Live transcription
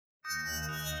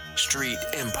Street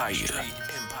Empire.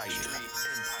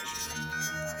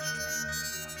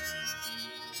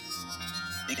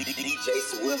 DJ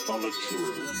Swift on the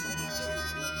tour.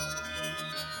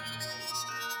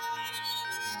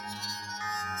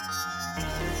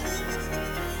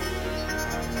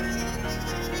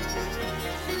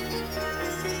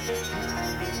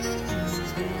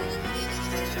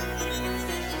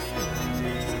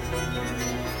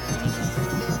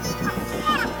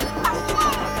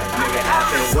 I've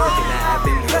been working, I've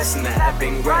been hustling, I've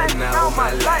been grinding all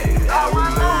my life. I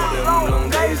remember them long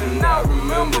days and I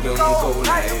remember them cold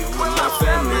nights with my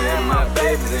family and my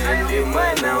babies and the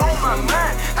money on my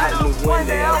mind. I knew one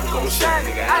day I was gon' shine,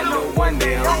 nigga. I know one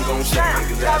day I'm gon' shine.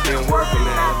 Cause I've been working,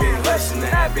 I've been hustling,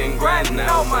 I've been grinding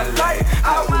all my life.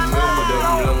 I remember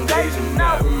them long days and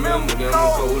I remember them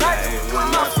cold nights with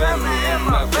my family and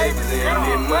my babies and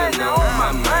the money on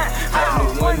my mind. I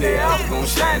knew one day I was gon'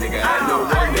 shine, nigga. I know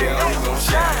one day I'm gon'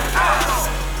 shine.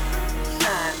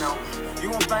 Shine on me. You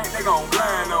won't think they gon'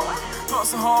 blind on me. Fuck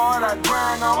so hard, I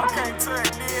grind on me. Can't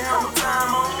touch this, have no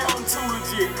time on me. I'm too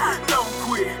legit, don't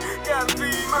quit. Gotta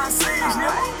feed my seeds,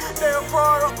 nigga. They a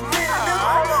product of me,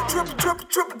 nigga.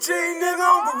 Triple G, nigga.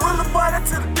 I'm gorilla body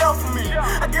to the death for me.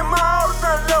 I get my all, there's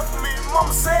nothing left for me.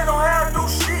 Mama say don't have to do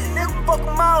shit, nigga. Fuck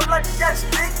them out like you got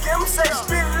your dick in them. Say you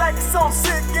spit it like it's on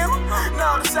sick in them.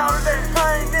 Now the sound of that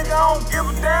pain, nigga. I don't give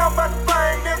a damn about the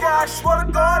pain, nigga. I swear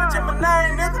to God, it's in my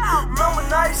name, nigga. Remember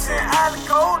nights in Island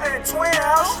Cold at a twin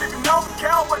house, sleeping on the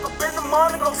couch, wake up in the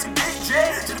morning, go see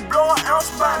DJ. Just blow an ounce,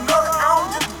 buy another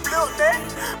ounce, just to flip that.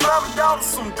 $5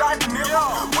 some dice, nigga.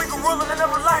 We can rule it and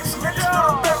never like shit, nigga. Stood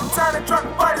up every time they try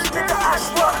to fight us, nigga. I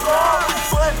swear to God, we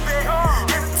butt back.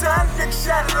 Anytime niggas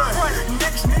shot at us, you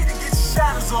niggas need to get your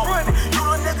shadows off. You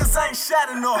little niggas ain't shot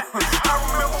enough. I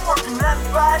remember working 9 to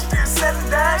 5, still selling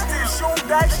dice, still shooting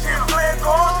dice, still playing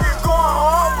cards, still going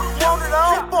hard. We want it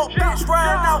all. Fuck bitch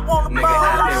riding out, wanna ball. Nigga,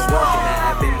 I've been working,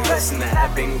 I've been hustling,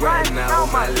 I've been grinding all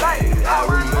my life. I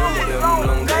remember them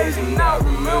long days and I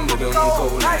remember them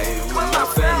cold nights with my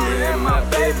family and my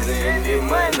babies and the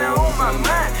money on my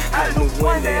mind. I knew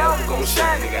one day I was gon'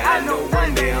 shine, nigga. I know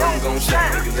one day I'm gon'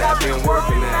 shine. Cause I've been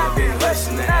working, I've been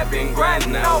hustling, I've been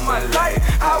grinding all my life.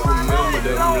 I remember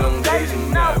them long days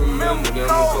and I remember them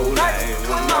cold nights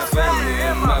with my family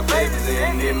and my babies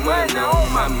and the money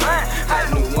on my mind. I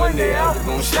knew one day I was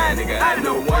gon' shine, nigga. I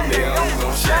know one day I'm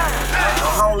gon' shine.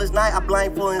 A homeless night, I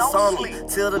blame for insomnia.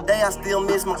 Till the day I still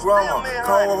miss my grandma.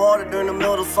 Cold hearted during the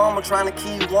middle of summer, trying to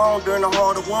keep warm during the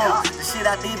heart of winter. The shit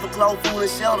I did for clothes, food, and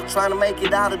shelter, trying to make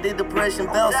it out of the depression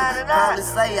vessel. Probably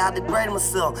say I degraded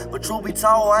myself, but truth be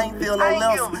told, I ain't feel no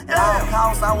lesson. At all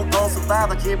costs, I was gon'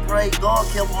 survive. I just prayed God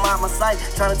kept them out my sight.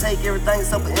 Trying to take everything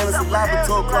except for innocent life, but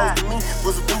too close to me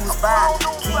was a dude's spy.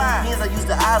 King years I used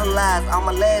to idolize. On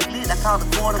my last lit, I called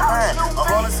the quarter pine.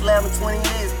 111, 20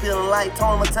 years, feeling like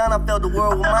Tony Montana. I felt the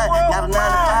world was mine. Got a 9 to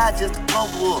 5 just to blow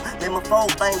wood. Let my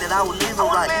folks think that I was living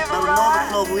right. But another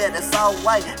club, we had that soft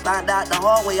white. Found out the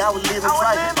hard way, I was living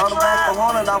right. On the back of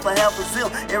 100 off a half a zip.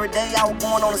 Every day I was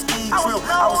going on a ski trip.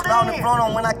 I was down in front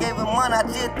on when I gave him money. I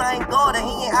just thank God that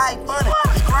he ain't high funny.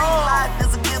 This green life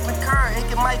is a gift and curve. It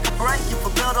can make or break you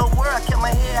for better or worse. I kept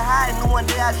my head high and knew one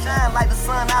day I shine. Like the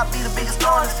sun, I'll be the biggest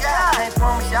star in the sky. I can't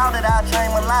promise y'all that I'll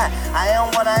change my life. I am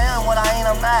what I am, what I ain't,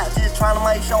 I'm not. Just trying to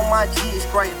make sure my G is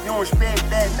straight. If you don't respect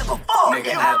that, nigga, fuck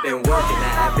Nigga, you. I've been working,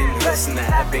 I've been hustling,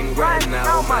 I've been grinding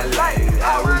all my life.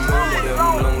 I remember them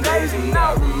long days and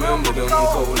I remember them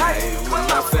cold nights with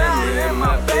my family and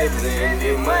my babies and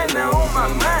the money on my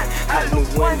mind. I knew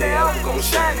one day I was gon'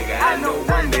 shine, nigga. I know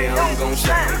one day I'm gon'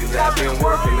 shine. Cause I've been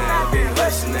working, I've been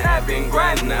hustling, I've been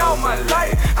grinding all my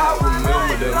life. I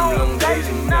remember them long days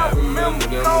and I remember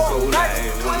them cold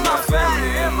nights with my family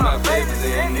and my babies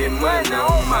and the money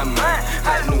on my mind.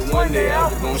 I knew one day I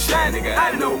was gon' shine, nigga.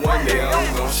 I know one day I'm